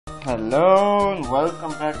Hello and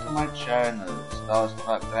welcome back to my channel.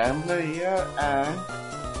 Starstruck Rambler here and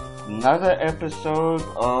another episode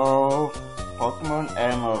of Pokemon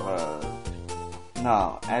Emerald.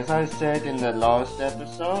 Now, as I said in the last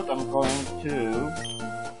episode, I'm going to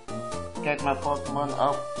get my Pokemon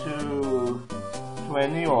up to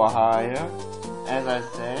 20 or higher, as I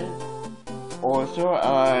said. Also,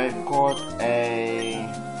 I caught a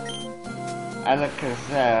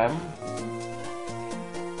Alakazam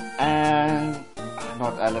and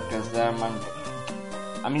not Alakazam,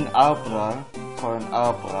 I mean Abra, called an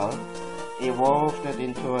Abra, evolved it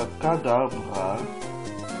into a Kadabra,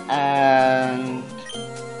 and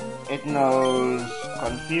it knows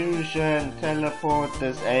Confusion, Teleport,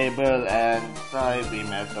 Disable, and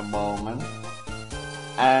Psybeam at the moment.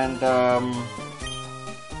 And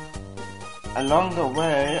along the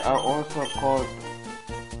way, I also caught,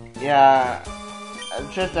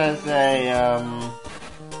 just as a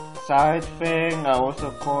side thing, I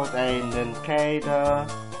also caught a Nincada,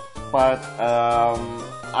 but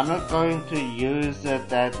I'm not going to use it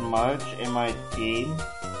that much in my team.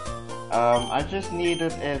 I just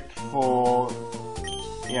needed it for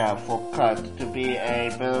cut to be a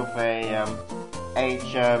bit of a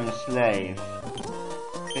HM slave,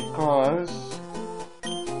 because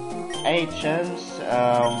HMs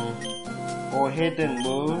or hidden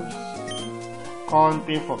moves can't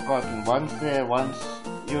be forgotten. Once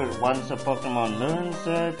a Pokemon learns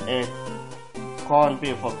it, it can't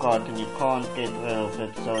be forgotten. You can't get rid of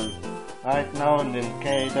it. So right now,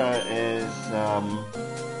 Nincada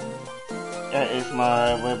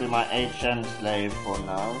will be my HM slave for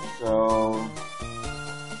now. So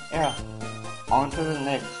yeah, on to the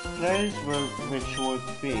next place, which would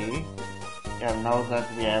be, now that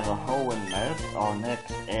we have a whole map, our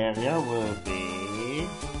next area will be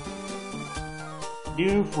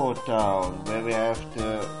Newfort Town,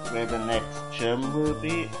 where the next gym will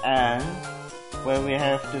be, and where we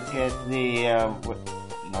have to get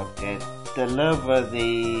deliver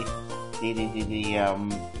the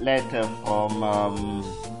letter from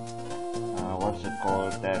what's it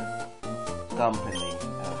called, that company.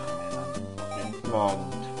 I'm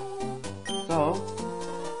blonde. So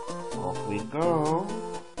off we go.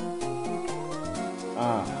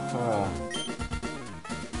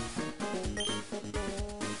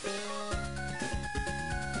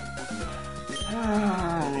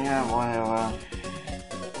 Yeah, whatever.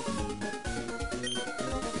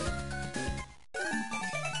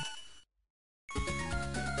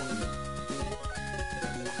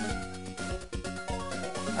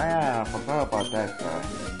 I forgot about that guy.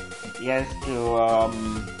 He has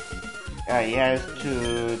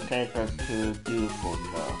to take us to Newfort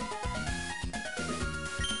Town.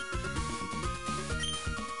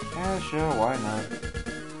 Yeah, sure, why not?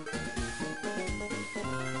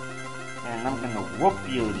 And I'm gonna whoop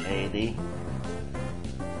you, lady.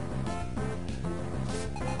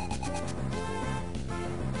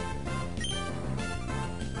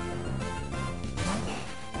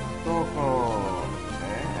 Coco.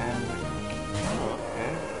 Okay, and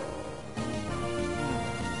okay.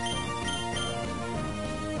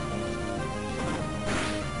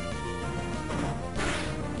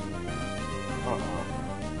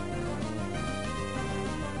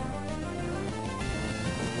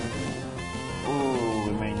 Ooh,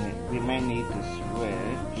 we may need to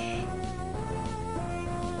switch.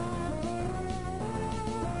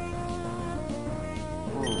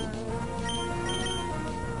 Ooh.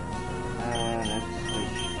 And let's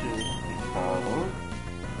switch to Ricardo.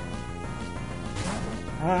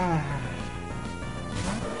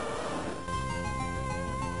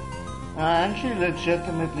 I actually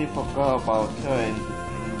legitimately forgot about her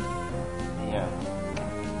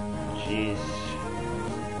jeez.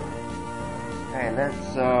 Okay,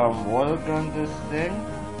 let's water gun this thing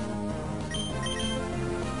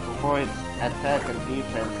before its attack and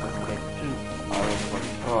defenses get too out of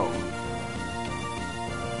control.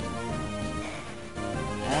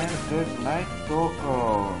 And good night, Coco.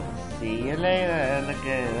 See you later,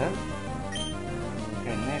 alligator.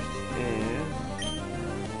 Okay, next is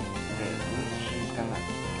she's gonna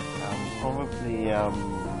probably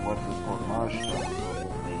what's it called, Marshall,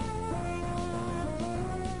 probably.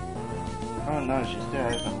 Oh no, she still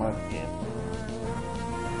has a Mudkip.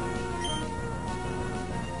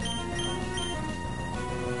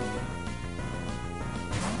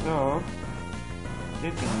 So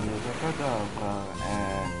you can use a Kadabra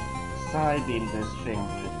and Psybeam this thing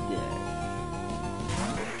to death.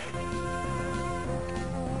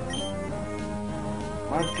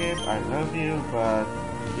 Mudkip, I love you, but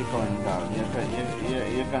you're going down.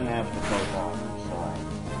 You're gonna have to go down. I'm sorry.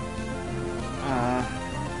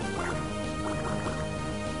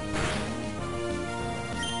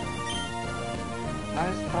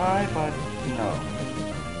 Nice try, but no.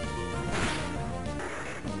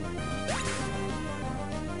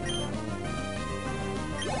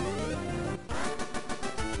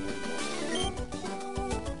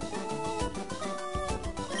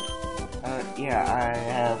 Yeah, I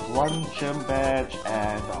have one gym badge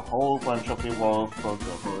and a whole bunch of evolved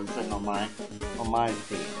Pokeballs on my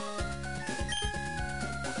team.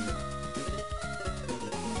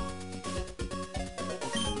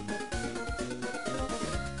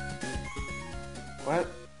 Well,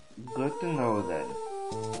 good to know then.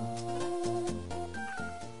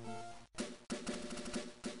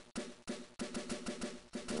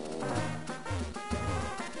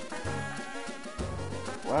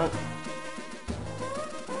 Well,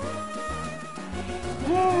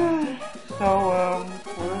 so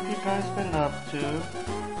what have you guys been up to?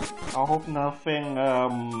 I hope nothing,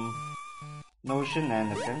 no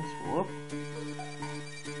shenanigans. Whoop.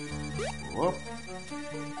 Whoop.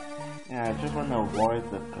 Yeah, I just want to avoid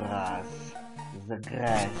the grass. The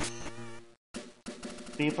grass.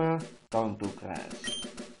 People, don't do grass.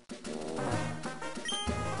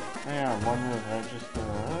 Yeah, I want to register.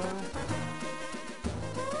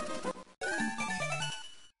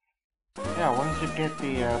 Yeah, once you get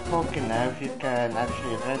the Pokénav, you can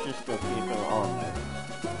actually register people on it.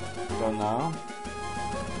 So now,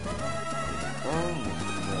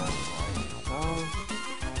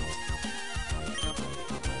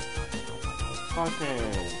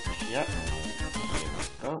 cottage. Yep.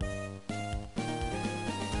 Go.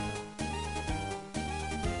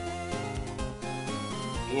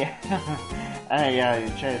 Yeah. Hey, yeah, you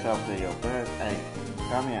chase after your bird. Hey,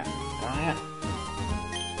 come here. Come here.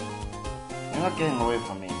 You're not getting away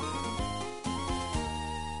from me.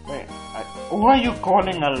 Wait, who are you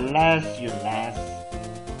calling a lass, you lass?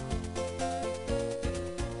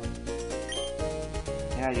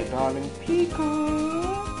 Yeah, your darling Pico.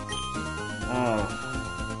 Oh.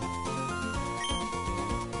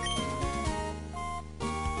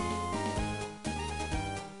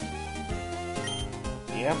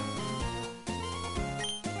 Yep.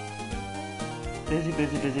 Busy.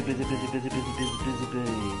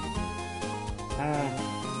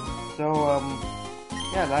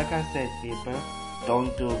 Yeah, like I said, people,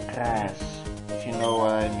 don't do grass, if you know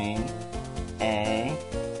what I mean. Eh?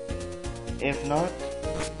 If not,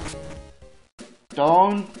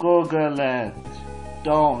 don't Google it.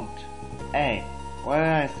 Don't. Hey, what did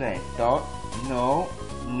I say? Don't. No.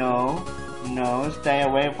 Stay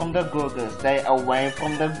away from the Google. Stay away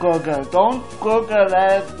from the Google. Don't Google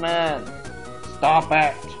it, man. Stop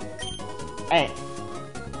it. Hey.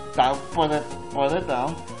 Stop. Put it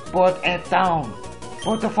down. Put it down.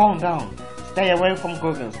 Put the phone down. Stay away from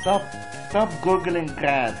Google. Stop Googling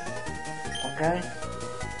grass. Okay?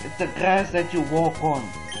 It's the grass that you walk on.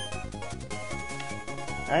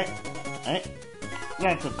 Right?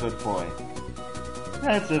 That's a good boy.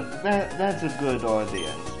 That's a good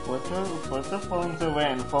audience. Put the phones away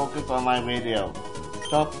and focus on my video.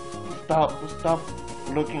 Stop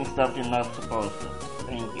looking stuff you're not supposed to.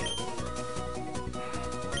 Thank you.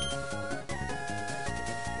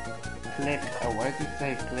 Click. Oh, why did it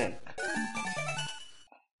say click?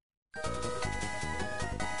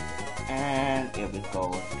 And here we go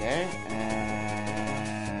again.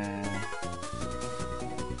 And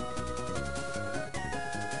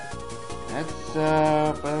that's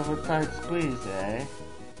a bit of a tight squeeze, eh?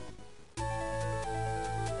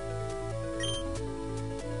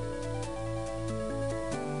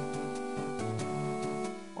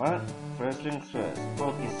 Well, first things first,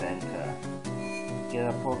 Poke Center. Get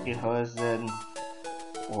a Pokehosen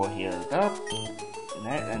all healed up,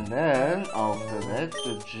 and then after that,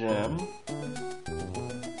 the gym.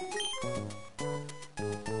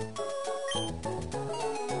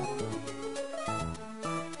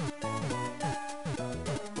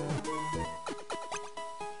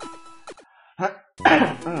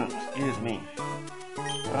 Excuse me.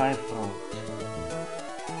 Dry throat.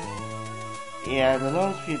 Yeah, the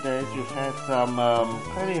last few days we've had some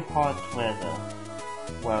pretty hot weather.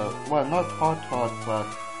 Well, not hot, but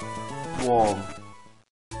warm.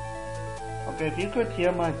 Okay, if you could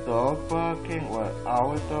hear my dog barking, well,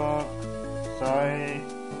 our dog, sorry.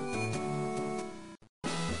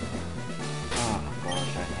 Oh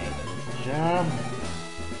gosh, I hate this gym.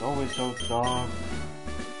 It's always so dark.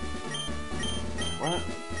 Well,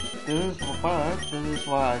 this is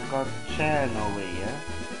why I got Chen over here.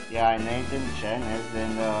 Yeah, I named him Chen as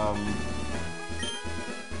in,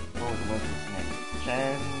 what's his name?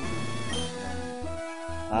 Chen?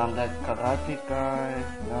 That karate guy?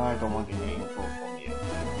 No, I don't want any info from you.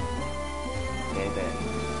 Okay then.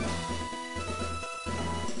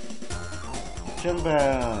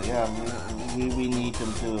 Chimbel, yeah, we need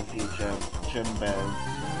them to feature Chimbels,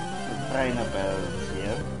 the trainer bells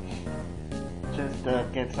here. Just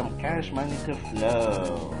get some cash money to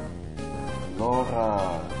flow.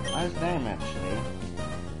 Laura, nice name actually.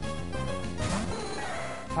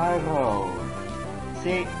 Pyro.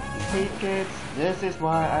 See kids, this is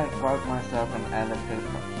why I got myself an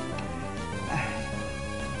Alakazam.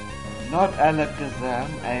 Not Alakazam,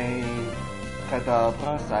 a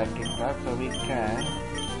Kadabra psychic type, so we can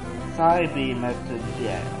Psybeam it to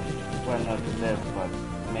death. Well, not to death, but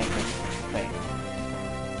make it faint.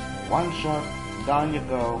 One shot, down you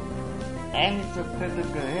go. And it's a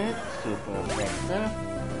critical hit, super effective.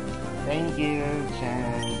 Thank you,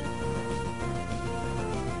 Chan.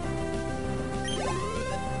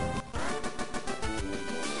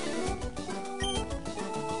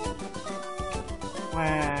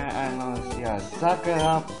 Well, I know, yeah, suck it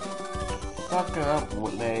up,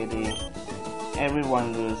 lady.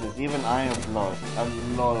 Everyone loses, even I have lost a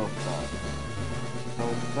lot of cards. So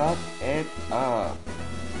suck it up.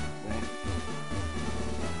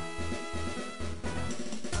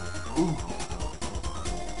 Ooh.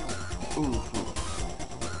 Ooh.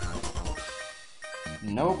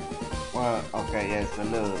 Nope. Well, okay, yes, a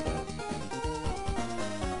little bit.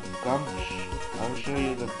 Gumption. I'll show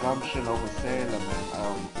you the gumption over Sailor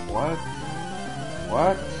Man. What?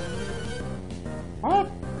 What? What?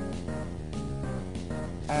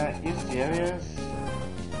 You serious?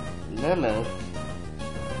 Lilith?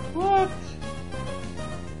 What?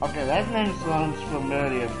 Okay, that name sounds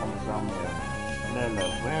familiar from somewhere.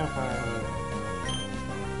 Lilith, where have I heard?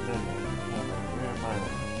 Lilith, where have I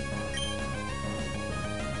heard?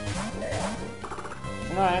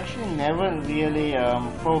 You know, I actually never really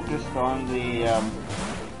focused on the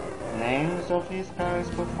names of these guys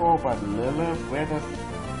before, but Lilith, where does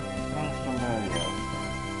sounds familiar?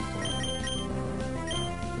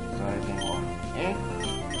 Starting on it,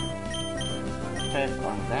 check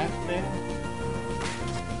on that bit.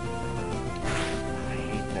 I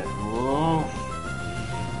hate that move.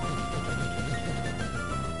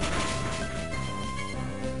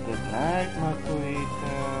 Good night,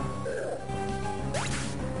 Makuita.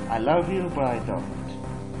 I love you, but I don't.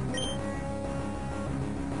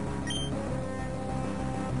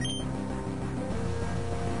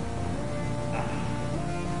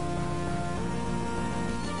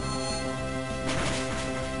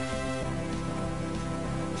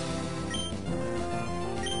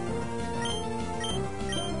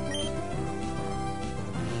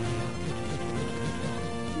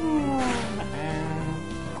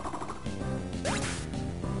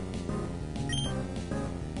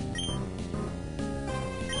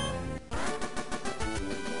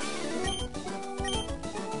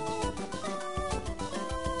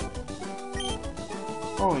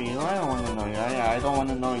 Oh, you know, I don't want to know you. I don't want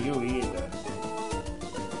to know you either.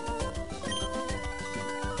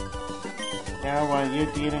 Yeah, well,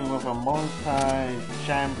 you're dealing with a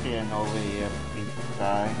multi-champion over here, big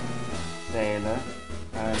guy, Sailor.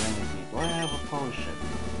 Let me see. Do I have a potion?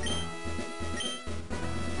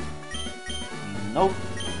 Nope,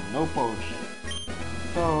 no potion.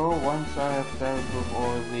 So, once I have dealt with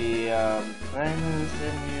all the trainers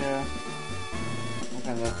in here,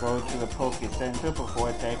 I'm gonna go to the Poke Center before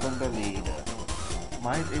I take on the leader.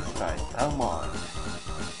 Might is right, come on.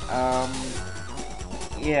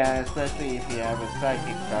 Yeah, especially if you have a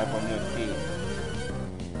psychic type on your team.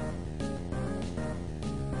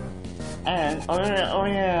 And, oh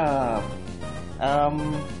yeah,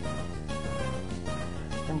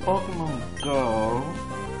 in Pokemon Go,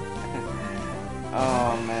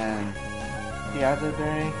 oh man, the other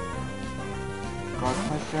day, got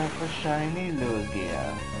myself a shiny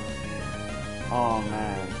Lugia. Oh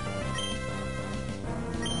man.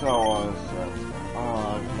 So awesome.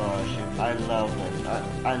 Oh gosh, I love it.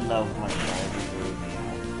 I love my shiny Lugia.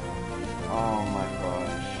 Oh my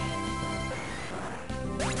gosh.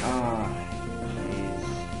 Oh, jeez.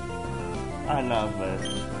 I love it.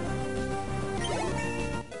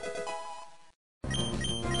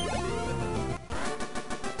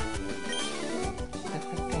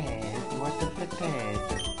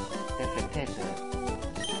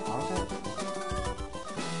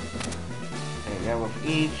 With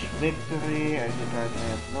each victory, as you guys may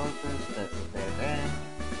have noticed, that's a dead end.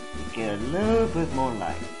 You get a little bit more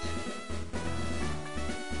light.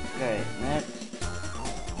 Okay, next.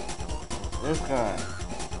 This guy.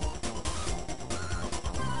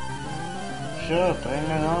 Sure, bring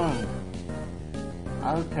it on.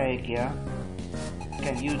 I'll take ya.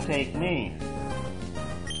 Can you take me?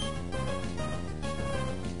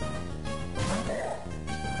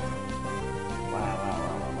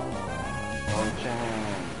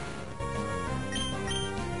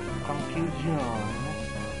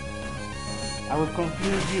 I will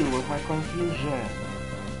confuse you with my confusion.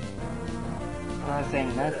 Try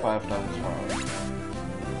saying that 5 times fast.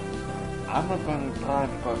 I'm not going to try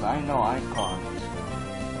because I know I can't.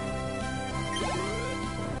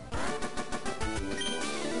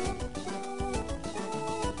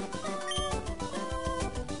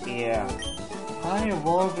 Yeah. Try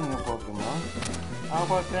evolving your Pokemon. How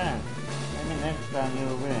about that? Maybe next time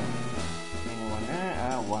you'll win. Anyone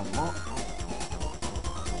there? One more.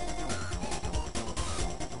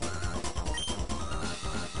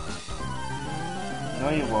 No,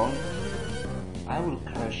 you won't. I will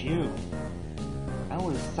crush you. I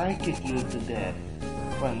will psychic you to death.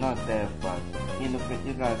 Well, not death, but you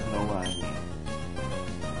guys know what I mean.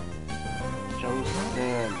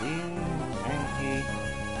 Jocelyn, Anki.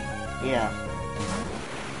 Yeah.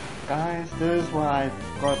 Guys, this is why I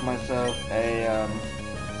got myself a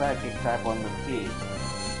psychic type on the team.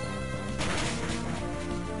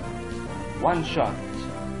 One shot.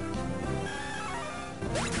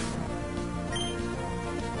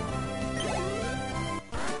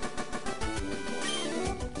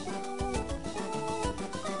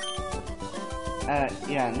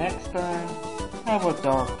 Yeah, next time, have a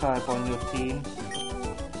dog type on your team.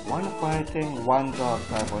 One fighting, one dog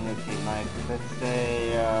type on your team. Like, let's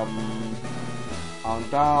say,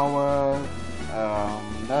 Houndour,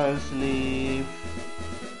 Nuzleaf,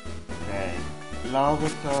 okay,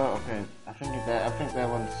 Larvitar, okay, I think that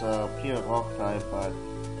one's pure rock type, but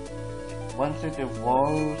once it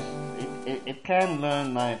evolves, it can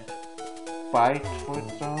learn like Bite, for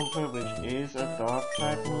example, which is a dark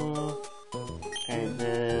type move. Okay,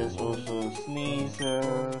 there's also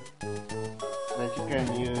Sneasel that you can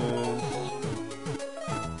use.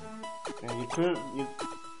 And you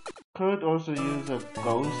could also use a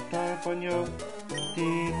ghost type on your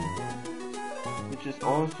team, which is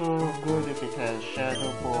also good if it has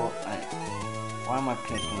Shadow Ball. Why am I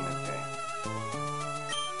clicking it there?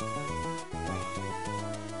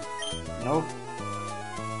 Nope.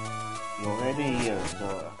 You're already here,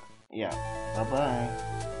 so yeah. Bye bye.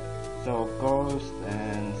 So Ghost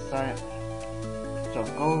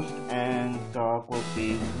and Dark will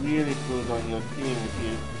be really good on your team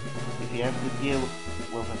if you have to deal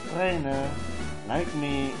with a trainer like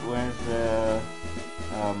me who has a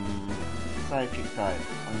psychic type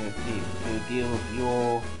on your team to deal with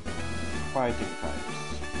your fighting types.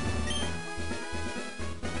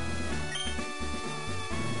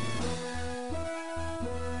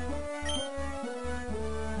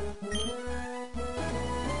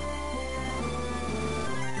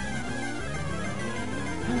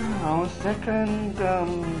 Our second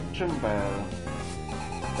gym battle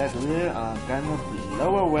that we are gonna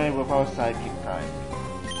blow away with our psychic type.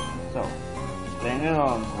 So, bring it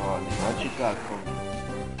on, Ronnie. What you got for me?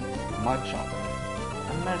 Machop. A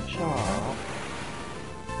Machop.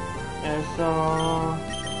 Yeah, so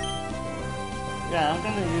yeah, I'm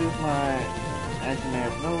gonna use my, as you may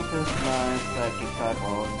have noticed, my psychic type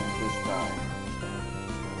on this time.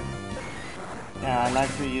 Yeah, I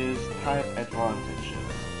like to use type advantages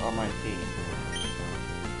on my team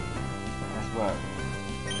as well.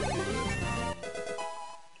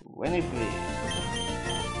 23.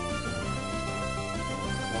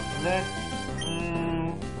 Reflect.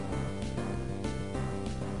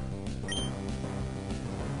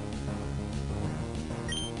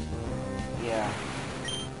 Yeah.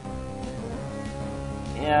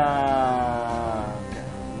 Yeah. Okay.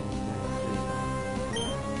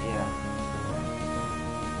 Yeah.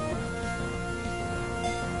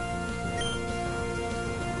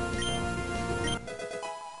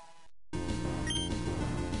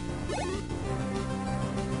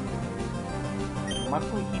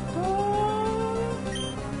 Makuhito.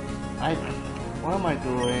 What am I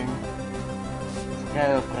doing?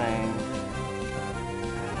 Scatterbrain.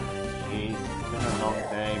 Jeez, it's been a long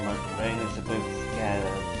day. My brain is a bit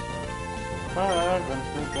scattered. But I'm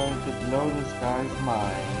still going to blow this guy's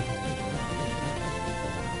mind.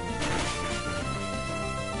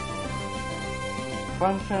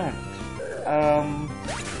 Fun fact.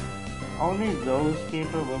 Only those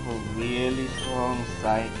people with a really strong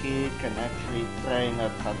psyche can actually train a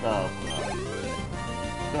Kadabra.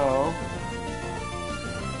 So,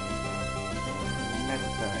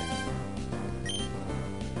 next time.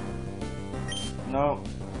 No.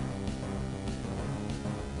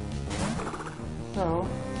 So,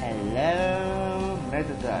 hello,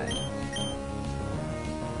 Metadine.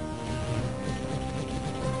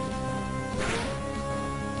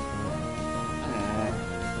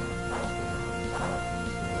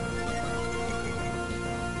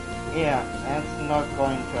 Yeah, that's not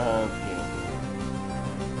going to help you.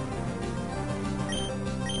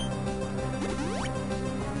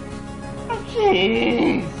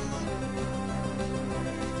 Jeez!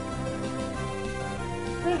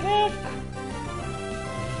 The heck?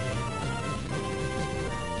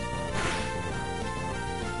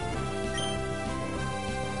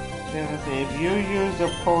 Seriously, if you use a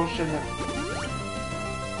potion...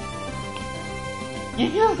 You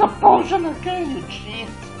use a potion again, you cheat!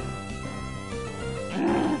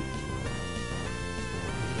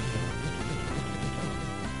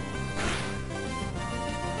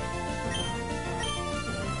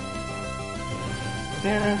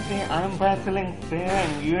 Seriously, I'm battling fair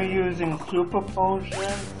and you're using super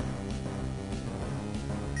potions?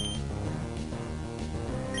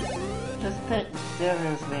 Just take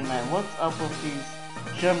seriously, man. What's up with these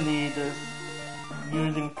gym leaders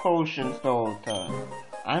using potions the whole time?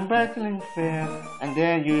 I'm battling fair and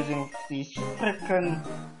they're using these frickin'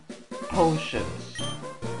 potions.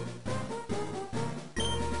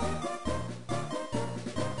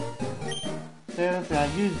 Seriously, I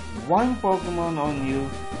used one Pokemon on you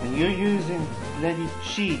and you're using bloody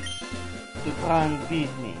cheats to try and beat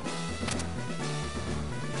me.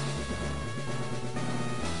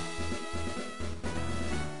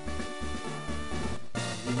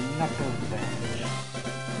 Knuckle damage.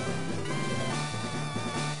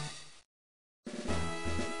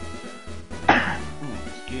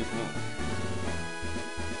 Excuse me.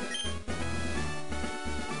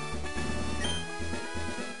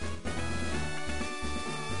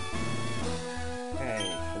 Okay,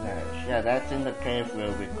 Flash. Yeah, that's in the cave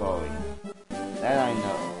where we're going. That I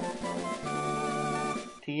know.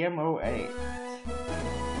 TMO8.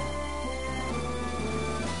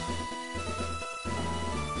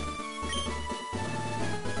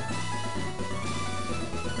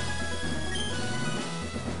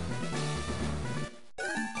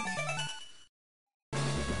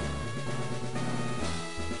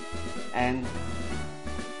 And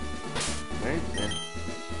where is this?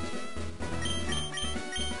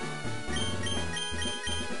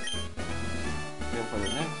 So for the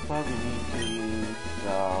next part we need to use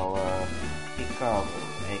our Pikachu,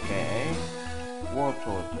 aka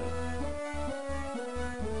Wartortle.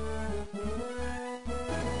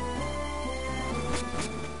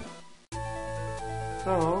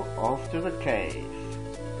 So off to the cave.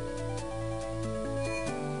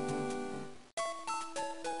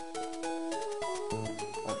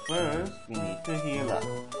 First, we need to heal up.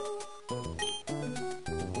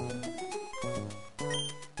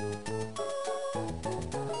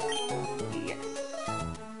 Yes.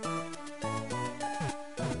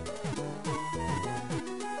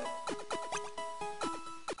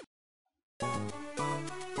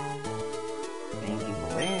 Thank you for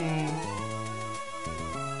waiting.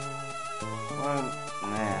 Well,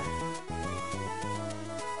 nah.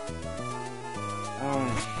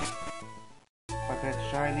 But that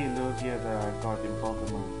shiny Lugia that I got in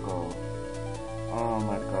Pokemon Go. Oh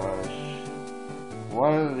my gosh.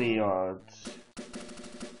 What are the odds?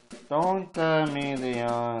 Don't tell me the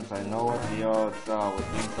odds. I know what the odds are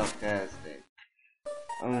with being sarcastic.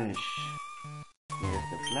 Here's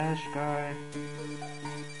the Flash guy.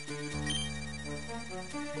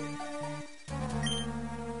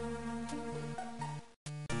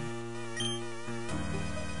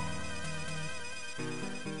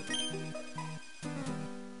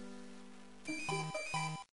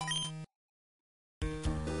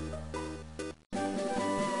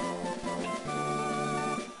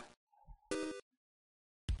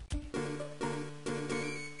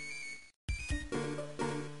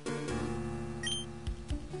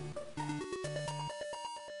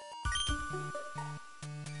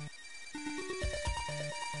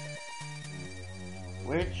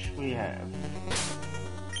 Which we have.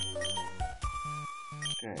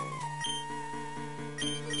 Okay.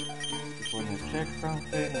 Just want to check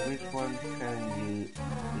something. Which ones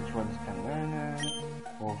can learn it?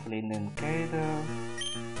 Hopefully Nincada.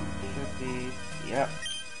 Should be. Yep.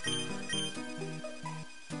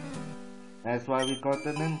 That's why we got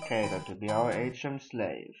the Nincada to be our HM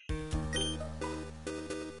slave.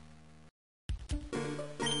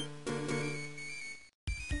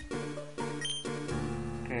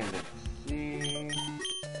 Okay, let's see.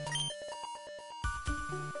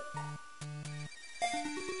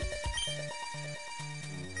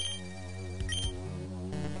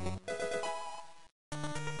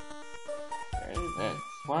 Okay,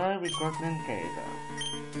 that's why we got Nincada.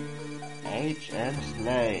 HM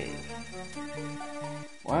slave.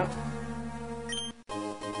 What?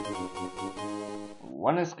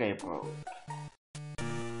 One escape rope.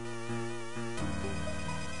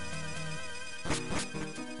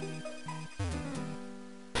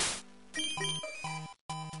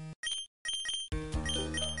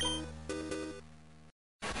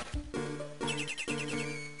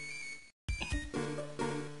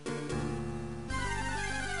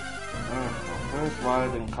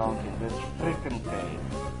 wild encounter in this freaking cave.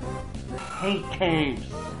 I hate caves!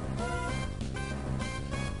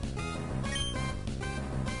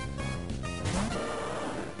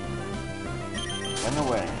 Run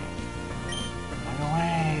away. Run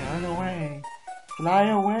away, run away. Fly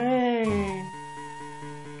away!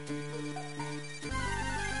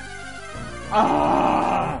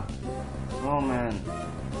 Ah! Oh man.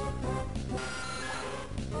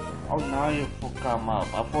 Oh, now you come up.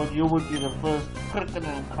 I thought you would be the first freaking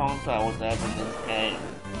encounter I would have in this game.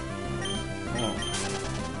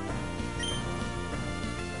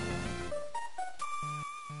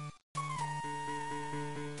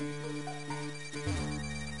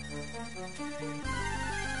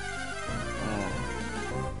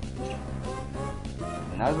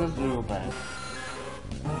 Another Zubat.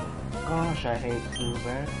 Gosh, I hate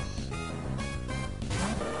Zubats.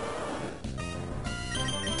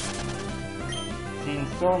 Seen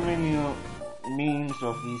so many memes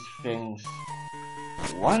of these things.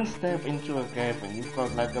 One step into a cave and you've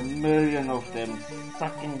got like a million of them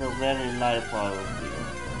sucking the very life out of you.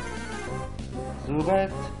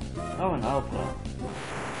 Zubat? Oh, an Alpra.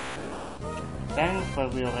 Thanks,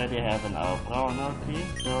 but we already have an Alpra on our team,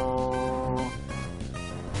 so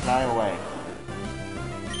fly away.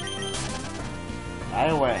 Fly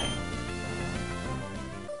away.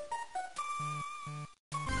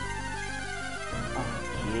 Oh,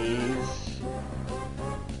 jeez.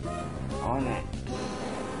 On it.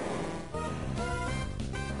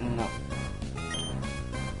 No.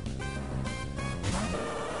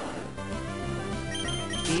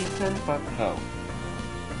 Decent, but no.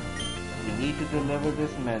 You need to deliver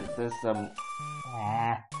this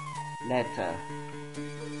letter.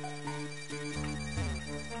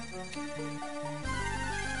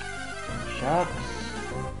 Shucks.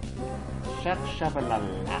 Shucks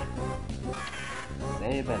shabalala.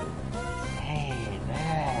 Sable.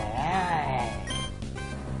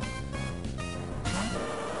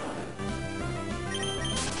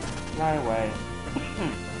 Fly away.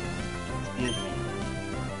 Excuse me.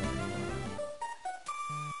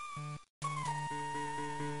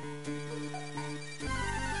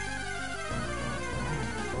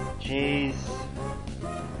 Cheese.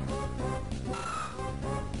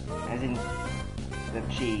 As in the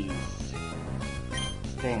cheese.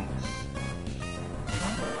 Stinks.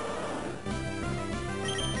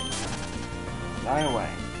 Fly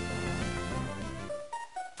away.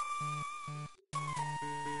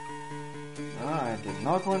 No, I did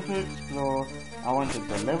not want to explore. I want to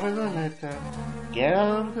deliver the letter, get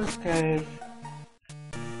out of this cave,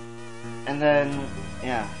 and then,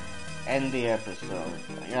 yeah, end the episode.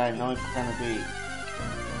 Yeah, I know it's gonna be,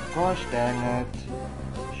 gosh dang it,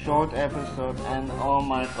 short episode, and oh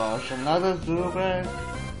my gosh, another Zubat.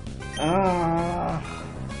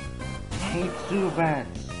 Hate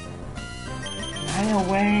Zubats. Fly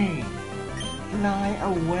away. Fly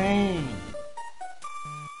away.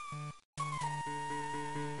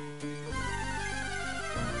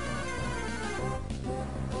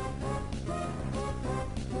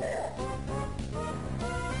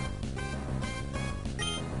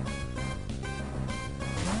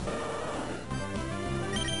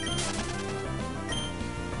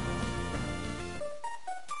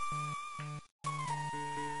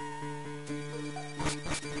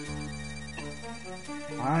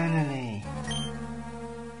 Finally.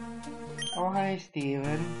 Oh, hi,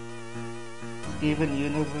 Steven. Steven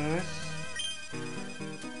Universe.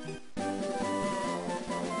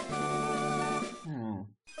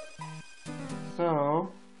 So,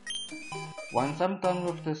 once I'm done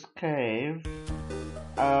with this cave,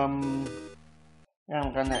 I'm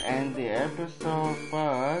gonna end the episode,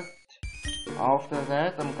 but after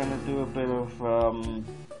that, I'm gonna do a bit of,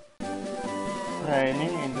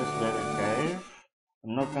 training in this little cave.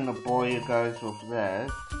 I'm not gonna bore you guys with that.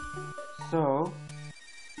 So,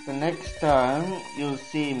 the next time you'll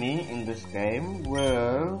see me in this game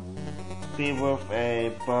will be with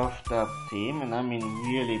a buffed up team, and I mean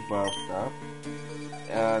really buffed up.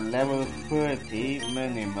 Level 30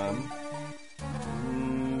 minimum.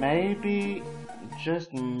 Maybe,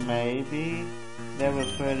 just maybe, level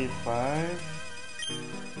 35.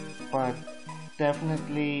 But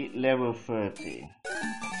definitely level 30.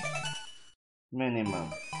 Minimum.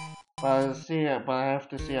 But I have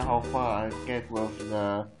to see how far I get with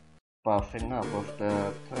the buffing up of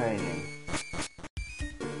the training.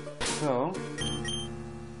 So,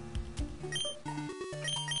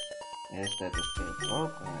 yes, that escape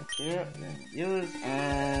rope right here, then use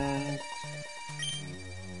and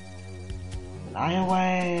fly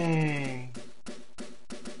away.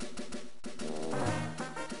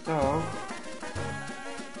 So,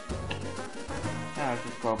 yeah,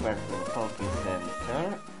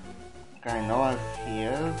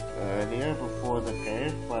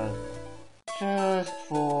 just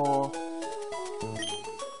for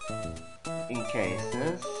in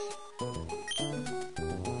cases.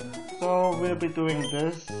 So we'll be doing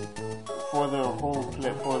this for the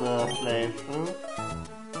playthrough.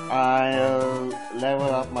 I'll level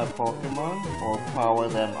up my Pokemon or power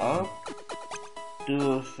them up,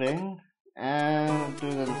 do a thing, and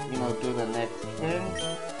do the next thing,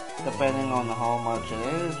 depending on how much it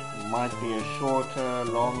is. Might be a shorter,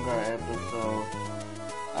 longer episode.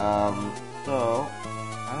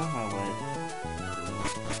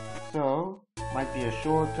 So might be a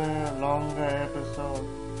shorter, longer episode.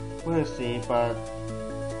 We'll see, but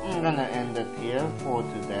I'm gonna end it here for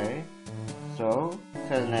today. So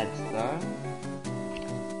till next time.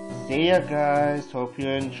 See ya guys. Hope you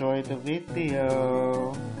enjoyed the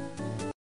video.